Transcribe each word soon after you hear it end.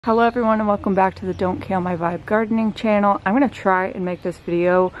Hello everyone and welcome back to the Don't Kale My Vibe gardening channel. I'm going to try and make this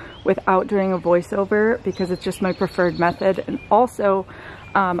video without doing a voiceover because it's just my preferred method, and also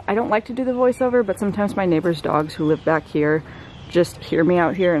I don't like to do the voiceover, but sometimes my neighbor's dogs who live back here just hear me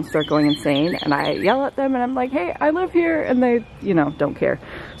out here and start going insane, and I yell at them and I'm like, hey, I live here, and they, you know, don't care.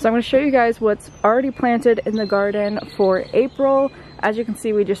 So I'm going to show you guys what's already planted in the garden for April. As you can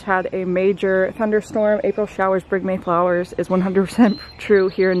see, we just had a major thunderstorm. April showers bring May flowers is 100% true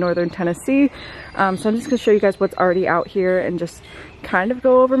here in northern Tennessee. So I'm just gonna show you guys what's already out here and just kind of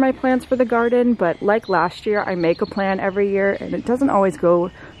go over my plans for the garden. But like last year, I make a plan every year and it doesn't always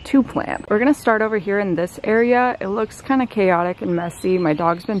go to plan. We're gonna start over here in this area. It looks kind of chaotic and messy. My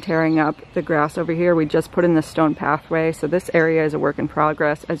dog's been tearing up the grass over here. We just put in the stone pathway, so this area is a work in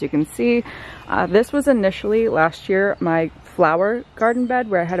progress, as you can see. This was initially last year my flower garden bed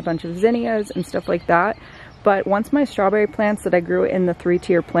where I had a bunch of zinnias and stuff like that. But once my strawberry plants that I grew in the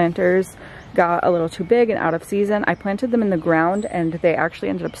 3-tier planters got a little too big and out of season, I planted them in the ground and they actually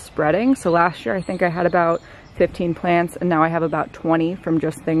ended up spreading. So last year I think I had about 15 plants, and now I have about 20 from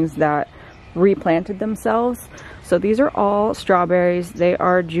just things that replanted themselves. So these are all strawberries. They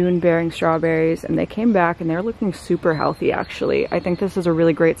are June bearing strawberries, and they came back and they're looking super healthy actually. I think this is a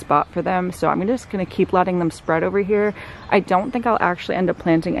really great spot for them, so I'm just gonna keep letting them spread over here. I don't think I'll actually end up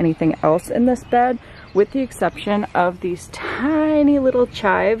planting anything else in this bed, with the exception of these tiny little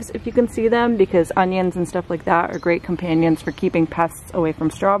chives, if you can see them, because onions and stuff like that are great companions for keeping pests away from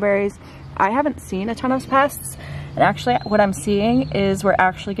strawberries. I haven't seen a ton of pests, and actually what I'm seeing is we're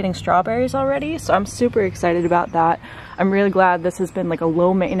actually getting strawberries already, so I'm super excited about that. I'm really glad this has been like a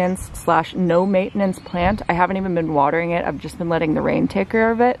low maintenance / no maintenance plant. I haven't even been watering it. I've just been letting the rain take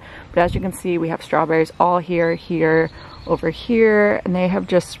care of it. But as you can see, we have strawberries all here, over here, and they have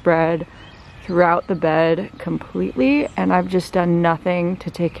just spread throughout the bed completely, and I've just done nothing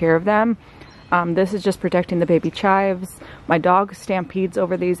to take care of them. This is just protecting the baby chives. My dog stampedes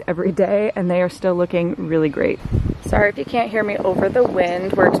over these every day and they are still looking really great. Sorry if you can't hear me over the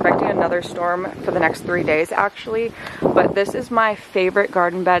wind. We're expecting another storm for the next 3 days actually, but this is my favorite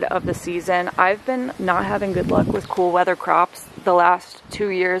garden bed of the season. I've been not having good luck with cool weather crops the last 2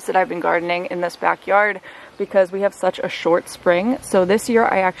 years that I've been gardening in this backyard because we have such a short spring. So this year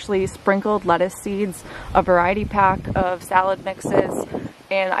I actually sprinkled lettuce seeds, a variety pack of salad mixes,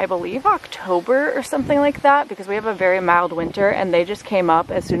 in I believe October or something like that, because we have a very mild winter, and they just came up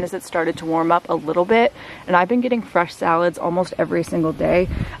as soon as it started to warm up a little bit, and I've been getting fresh salads almost every single day.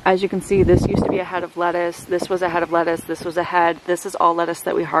 As you can see, this used to be a head of lettuce, this was a head of lettuce, this was a head, this is all lettuce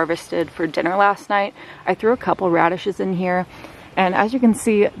that we harvested for dinner last night. I threw a couple radishes in here, and as you can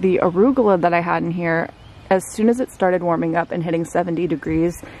see, the arugula that I had in here, as soon as it started warming up and hitting 70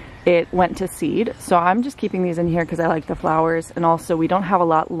 degrees, it went to seed. So I'm just keeping these in here because I like the flowers, and also we don't have a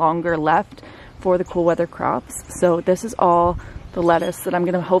lot longer left for the cool weather crops. So this is all the lettuce that I'm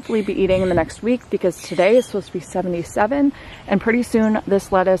gonna hopefully be eating in the next week, because today is supposed to be 77, and pretty soon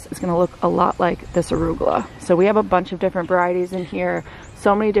this lettuce is gonna look a lot like this arugula. So we have a bunch of different varieties in here,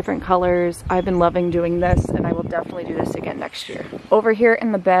 so many different colors. I've been loving doing this, and I will definitely do this again next year. Over here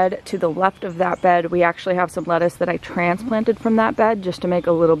in the bed to the left of that bed, we actually have some lettuce that I transplanted from that bed just to make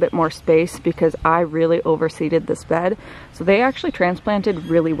a little bit more space, because I really overseeded this bed. So they actually transplanted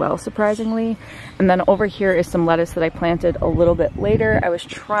really well, surprisingly. And then over here is some lettuce that I planted a little bit later. I was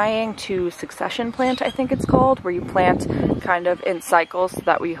trying to succession plant, I think it's called, where you plant kind of in cycles so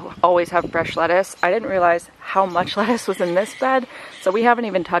that we always have fresh lettuce. I didn't realize how much lettuce was in this bed, so we haven't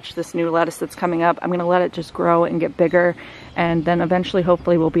even touched this new lettuce that's coming up. I'm gonna let it just grow and get bigger, and then eventually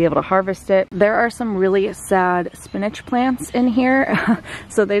hopefully we'll be able to harvest it. There are some really sad spinach plants in here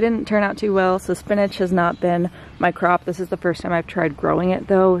so they didn't turn out too well. So spinach has not been my crop. This is the first time I've tried growing it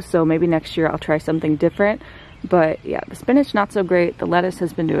though, so maybe next year I'll try something different. But yeah, the spinach not so great. The lettuce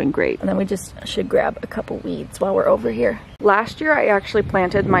has been doing great. And then we just should grab a couple weeds while we're over here. Last year I actually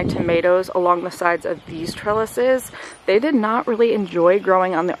planted my tomatoes along the sides of these trellises. They did not really enjoy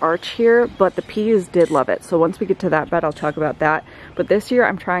growing on the arch here, but the peas did love it. So once we get to that bed, I'll talk about that. But this year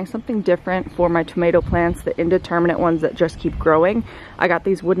I'm trying something different for my tomato plants, the indeterminate ones that just keep growing. I got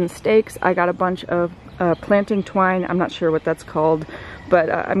these wooden stakes. I got a bunch of planting twine. I'm not sure what that's called, but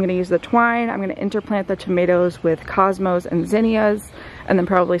I'm going to use the twine. I'm going to interplant the tomatoes with cosmos and zinnias, and then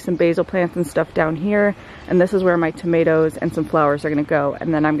probably some basil plants and stuff down here. And this is where my tomatoes and some flowers are going to go.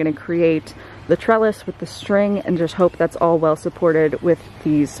 And then I'm going to create the trellis with the string and just hope that's all well supported with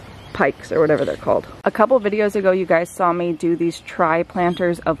these pikes or whatever they're called. A couple videos ago you guys saw me do these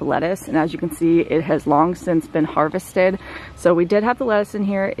tri-planters of lettuce, and as you can see it has long since been harvested. So we did have the lettuce in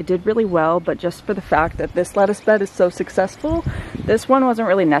here, it did really well, but just for the fact that this lettuce bed is so successful, this one wasn't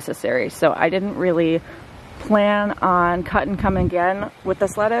really necessary. So I didn't really plan on cut and come again with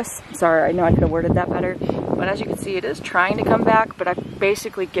this lettuce. Sorry, I know I could have worded that better. But as you can see, it is trying to come back, but I've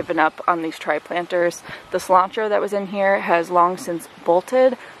basically given up on these tri-planters. The cilantro that was in here has long since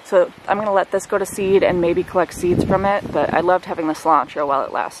bolted, so I'm gonna let this go to seed and maybe collect seeds from it, but I loved having the cilantro while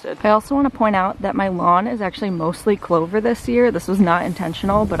it lasted. I also want to point out that my lawn is actually mostly clover this year. This was not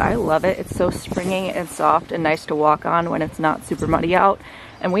intentional, but I love it. It's so springy and soft and nice to walk on when it's not super muddy out.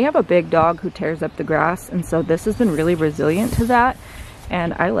 And we have a big dog who tears up the grass, and so this has been really resilient to that,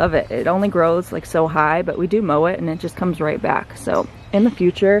 and I love it. It only grows like so high, but we do mow it and it just comes right back. So in the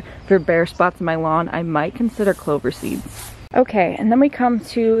future, for bare spots in my lawn, I might consider clover seeds. Okay, and then we come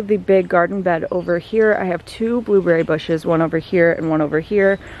to the big garden bed over here. I have two blueberry bushes, one over here and one over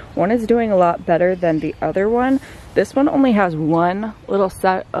here. One is doing a lot better than the other one. This one only has one little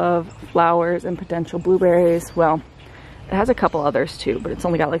set of flowers and potential blueberries. Well, it has a couple others too, but it's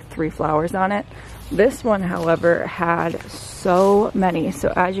only got like 3 flowers on it. This one, however, had so many.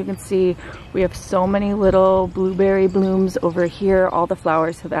 So as you can see, we have so many little blueberry blooms over here. All the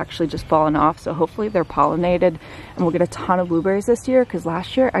flowers have actually just fallen off, so hopefully they're pollinated and we'll get a ton of blueberries this year, because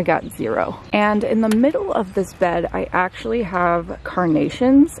last year I got 0. And in the middle of this bed, I actually have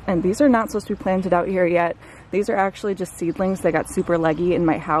carnations, and these are not supposed to be planted out here yet. These are actually just seedlings that got super leggy in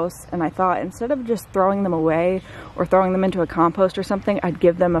my house, and I thought instead of just throwing them away or throwing them into a compost or something, I'd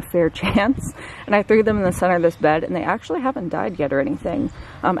give them a fair chance. And I threw them in the center of this bed, and they actually haven't died yet or anything.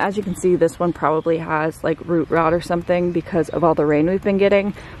 As you can see, this one probably has like root rot or something because of all the rain we've been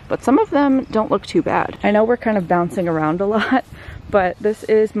getting, but some of them don't look too bad. I know we're kind of bouncing around a lot, but this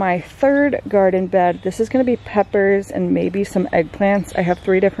is my 3rd garden bed. This is going to be peppers and maybe some eggplants. I have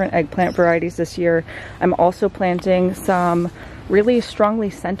 3 different eggplant varieties this year. I'm also planting some really strongly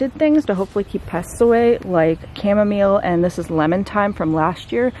scented things to hopefully keep pests away, like chamomile, and this is lemon thyme from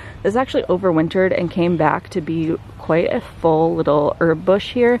last year. This actually overwintered and came back to be quite a full little herb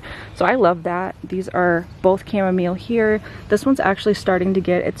bush here, so I love that. These are both chamomile here. This one's actually starting to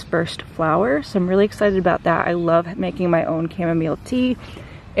get its first flower, so I'm really excited about that. I love making my own chamomile tea.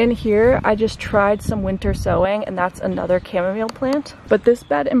 In here, I just tried some winter sowing, and that's another chamomile plant. But this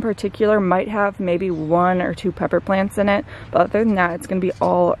bed in particular might have maybe 1 or 2 pepper plants in it. But other than that, it's going to be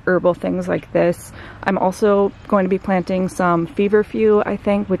all herbal things like this. I'm also going to be planting some feverfew, I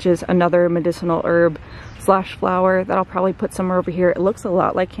think, which is another medicinal herb / flower that I'll probably put somewhere over here. It looks a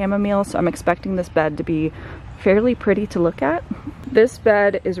lot like chamomile, so I'm expecting this bed to be fairly pretty to look at. This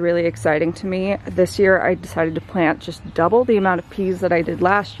bed is really exciting to me. This year I decided to plant just double the amount of peas that I did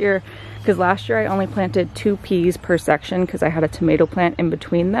last year, because last year I only planted 2 peas per section because I had a tomato plant in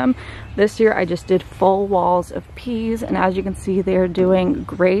between them. This year I just did full walls of peas, and as you can see, they are doing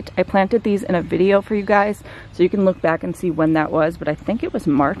great. I planted these in a video for you guys, so you can look back and see when that was, but I think it was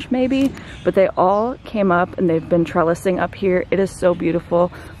March maybe. But they all came up and they've been trellising up here. It is so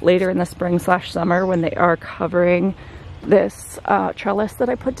beautiful later in the spring / summer when they are covering this trellis that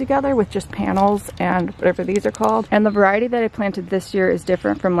I put together with just panels and whatever these are called. And the variety that I planted this year is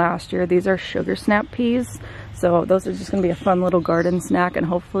different from last year. These are sugar snap peas, so those are just going to be a fun little garden snack, and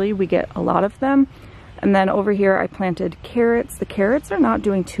hopefully we get a lot of them. And then over here I planted carrots. The carrots are not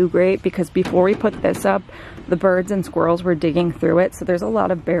doing too great because before we put this up, the birds and squirrels were digging through it, so there's a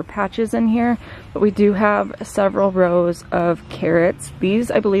lot of bare patches in here. But we do have several rows of carrots. These,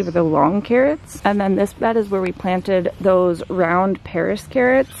 I believe, are the long carrots. And then this bed is where we planted those round Paris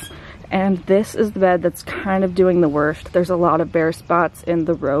carrots. And this is the bed that's kind of doing the worst. There's a lot of bare spots in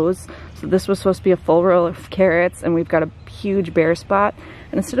the rows. So this was supposed to be a full row of carrots, and we've got a huge bare spot.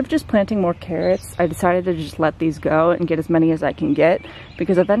 And instead of just planting more carrots, I decided to just let these go and get as many as I can get,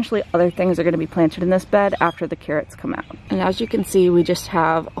 because eventually other things are going to be planted in this bed after the carrots come out. And as you can see, we just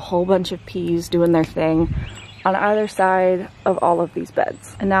have a whole bunch of peas doing their thing on either side of all of these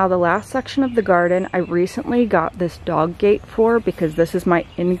beds. And now the last section of the garden, I recently got this dog gate for, because this is my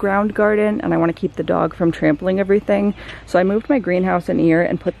in-ground garden and I want to keep the dog from trampling everything. So I moved my greenhouse in here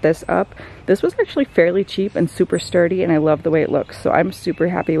and put this up. This was actually fairly cheap and super sturdy, and I love the way it looks, so I'm super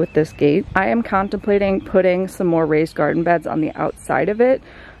happy with this gate. I am contemplating putting some more raised garden beds on the outside of it.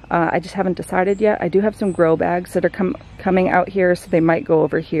 I just haven't decided yet. I do have some grow bags that are coming out here, so they might go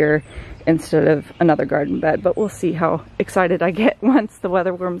over here instead of another garden bed, but we'll see how excited I get once the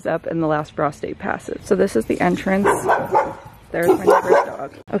weather warms up and the last frost date passes. So this is the entrance. There's my neighbor's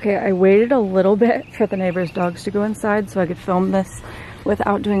dog. Okay, I waited a little bit for the neighbor's dogs to go inside so I could film this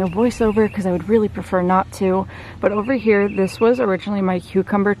without doing a voiceover because I would really prefer not to. But over here, this was originally my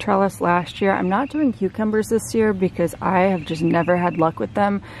cucumber trellis last year. I'm not doing cucumbers this year because I have just never had luck with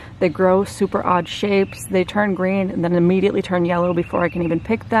them. They grow super odd shapes, they turn green and then immediately turn yellow before I can even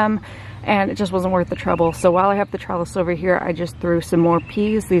pick them, and it just wasn't worth the trouble. So while I have the trellis over here, I just threw some more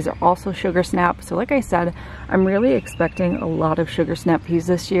peas. These are also sugar snap. So like I said, I'm really expecting a lot of sugar snap peas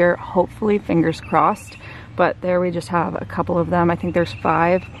this year, hopefully, fingers crossed. But there we just have a couple of them. I think there's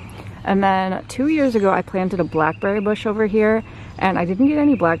 5. And then 2 years ago, I planted a blackberry bush over here, and I didn't get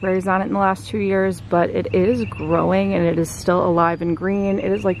any blackberries on it in the last 2 years, but it is growing and it is still alive and green.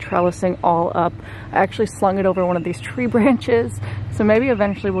 It is like trellising all up. I actually slung it over one of these tree branches, so maybe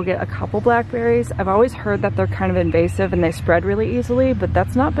eventually we'll get a couple blackberries. I've always heard that they're kind of invasive and they spread really easily, but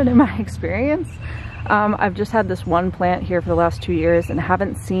that's not been in my experience. I've just had this one plant here for the last 2 years and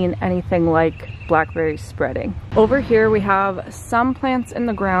haven't seen anything like blackberries spreading. Over here we have some plants in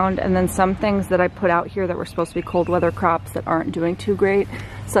the ground and then some things that I put out here that were supposed to be cold weather crops that aren't doing too great,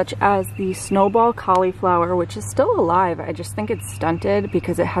 such as the snowball cauliflower, which is still alive. I just think it's stunted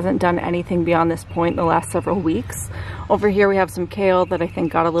because it hasn't done anything beyond this point the last several weeks. Over here we have some kale that I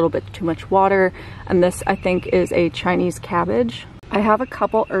think got a little bit too much water, and this I think is a Chinese cabbage. I have a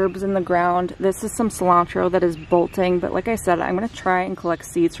couple herbs in the ground. This is some cilantro that is bolting, but like I said, I'm going to try and collect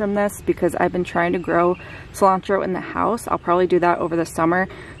seeds from this because I've been trying to grow cilantro in the house. I'll probably do that over the summer.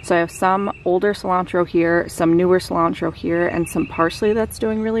 So I have some older cilantro here, some newer cilantro here, and some parsley that's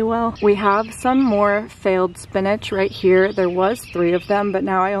doing really well. We have some more failed spinach right here. There was 3 of them, but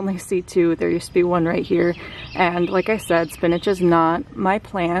now I only see 2. There used to be 1 right here. And like I said, spinach is not my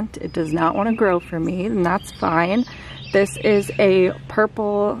plant. It does not want to grow for me, and that's fine. This is a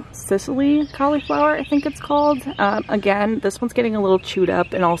purple Sicily cauliflower, I think it's called. Again, this one's getting a little chewed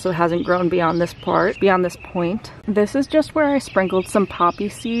up and also hasn't grown beyond this point. This is just where I sprinkled some poppy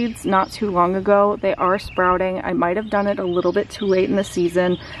seeds not too long ago. They are sprouting. I might have done it a little bit too late in the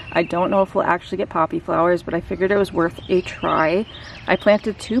season. I don't know if we'll actually get poppy flowers, but I figured it was worth a try. I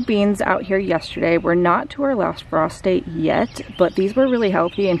planted 2 beans out here yesterday. We're not to our last frost date yet, but these were really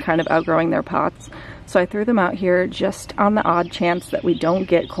healthy and kind of outgrowing their pots. So I threw them out here just on the odd chance that we don't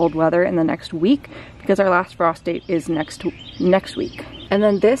get cold weather in the next week, because our last frost date is next week. And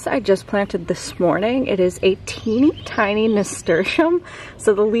then this I just planted this morning. It is a teeny tiny nasturtium.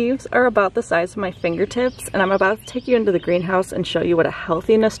 So the leaves are about the size of my fingertips, and I'm about to take you into the greenhouse and show you what a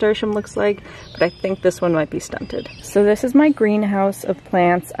healthy nasturtium looks like, but I think this one might be stunted. So this is my greenhouse of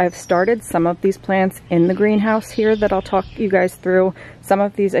plants. I've started some of these plants in the greenhouse here that I'll talk you guys through. Some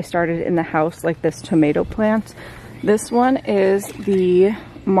of these I started in the house, like this tomato plant. This one is the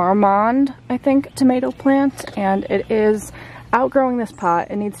Marmande, I think, tomato plant, and it is outgrowing this pot.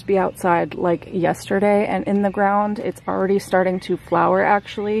 It needs to be outside like yesterday, and in the ground it's already starting to flower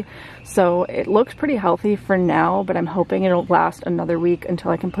actually. So it looks pretty healthy for now, but I'm hoping it'll last another week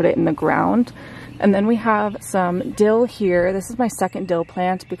until I can put it in the ground. And then we have some dill here. This is my second dill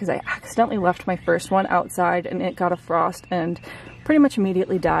plant because I accidentally left my first one outside and it got a frost and pretty much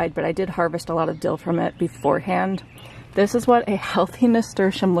immediately died, but I did harvest a lot of dill from it beforehand. This is what a healthy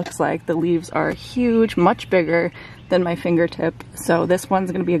nasturtium looks like. The leaves are huge, much bigger than my fingertip. So this one's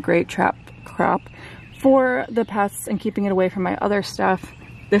gonna be a great trap crop for the pests and keeping it away from my other stuff.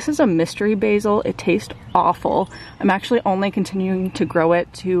 This is a mystery basil. It tastes awful. I'm actually only continuing to grow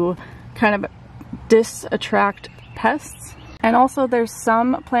it to kind of attract pests. And also there's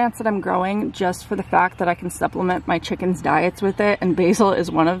some plants that I'm growing just for the fact that I can supplement my chickens' diets with it, and basil is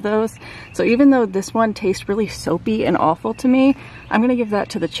one of those. So even though this one tastes really soapy and awful to me, I'm gonna give that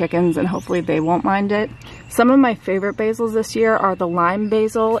to the chickens and hopefully they won't mind it. Some of my favorite basils this year are the lime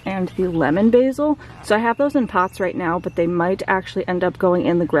basil and the lemon basil. So I have those in pots right now, but they might actually end up going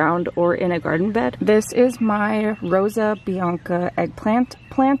in the ground or in a garden bed. This is my Rosa Bianca eggplant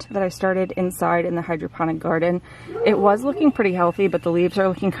plant that I started inside in the hydroponic garden. It was looking pretty healthy, but the leaves are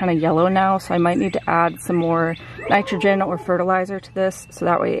looking kind of yellow now, so I might need to add some more nitrogen or fertilizer to this so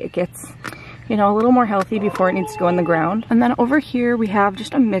that way it gets, you know, a little more healthy before it needs to go in the ground. And then over here we have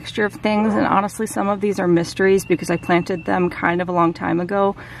just a mixture of things, and honestly some of these are mysteries because I planted them kind of a long time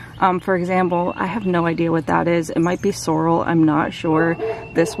ago. For example, I have no idea what that is. It might be sorrel, I'm not sure.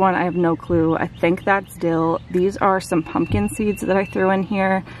 This one I have no clue. I think that's dill. These are some pumpkin seeds that I threw in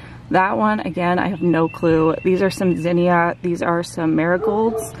here. That one, again, I have no clue. These are some zinnia, these are some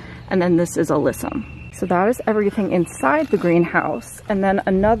marigolds, and then this is alyssum. So that is everything inside the greenhouse. And then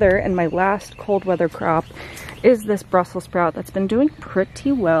another, and my last cold weather crop, is this Brussels sprout that's been doing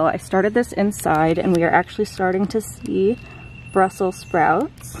pretty well. I started this inside and we are actually starting to see Brussels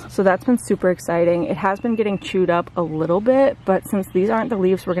sprouts. So that's been super exciting. It has been getting chewed up a little bit, but since these aren't the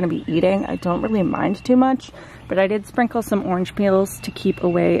leaves we're going to be eating, I don't really mind too much. But I did sprinkle some orange peels to keep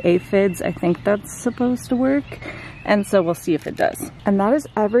away aphids. I think that's supposed to work. And so we'll see if it does. And that is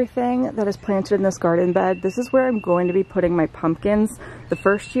everything that is planted in this garden bed. This is where I'm going to be putting my pumpkins. The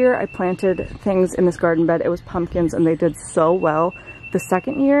first year I planted things in this garden bed, it was pumpkins and they did so well. The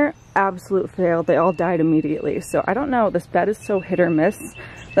second year, absolute fail. They all died immediately. So I don't know, this bed is so hit or miss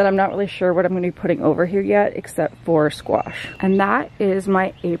that I'm not really sure what I'm going to be putting over here yet except for squash. And that is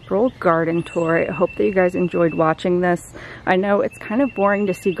my April garden tour. I hope that you guys enjoyed watching this. I know it's kind of boring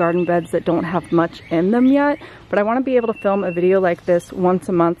to see garden beds that don't have much in them yet, but I want to be able to film a video like this once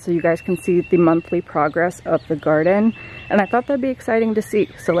a month so you guys can see the monthly progress of the garden. And I thought that'd be exciting to see.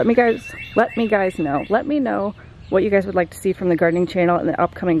 So let me know what you guys would like to see from the gardening channel in the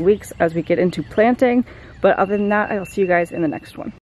upcoming weeks as we get into planting. But other than that, I'll see you guys in the next one.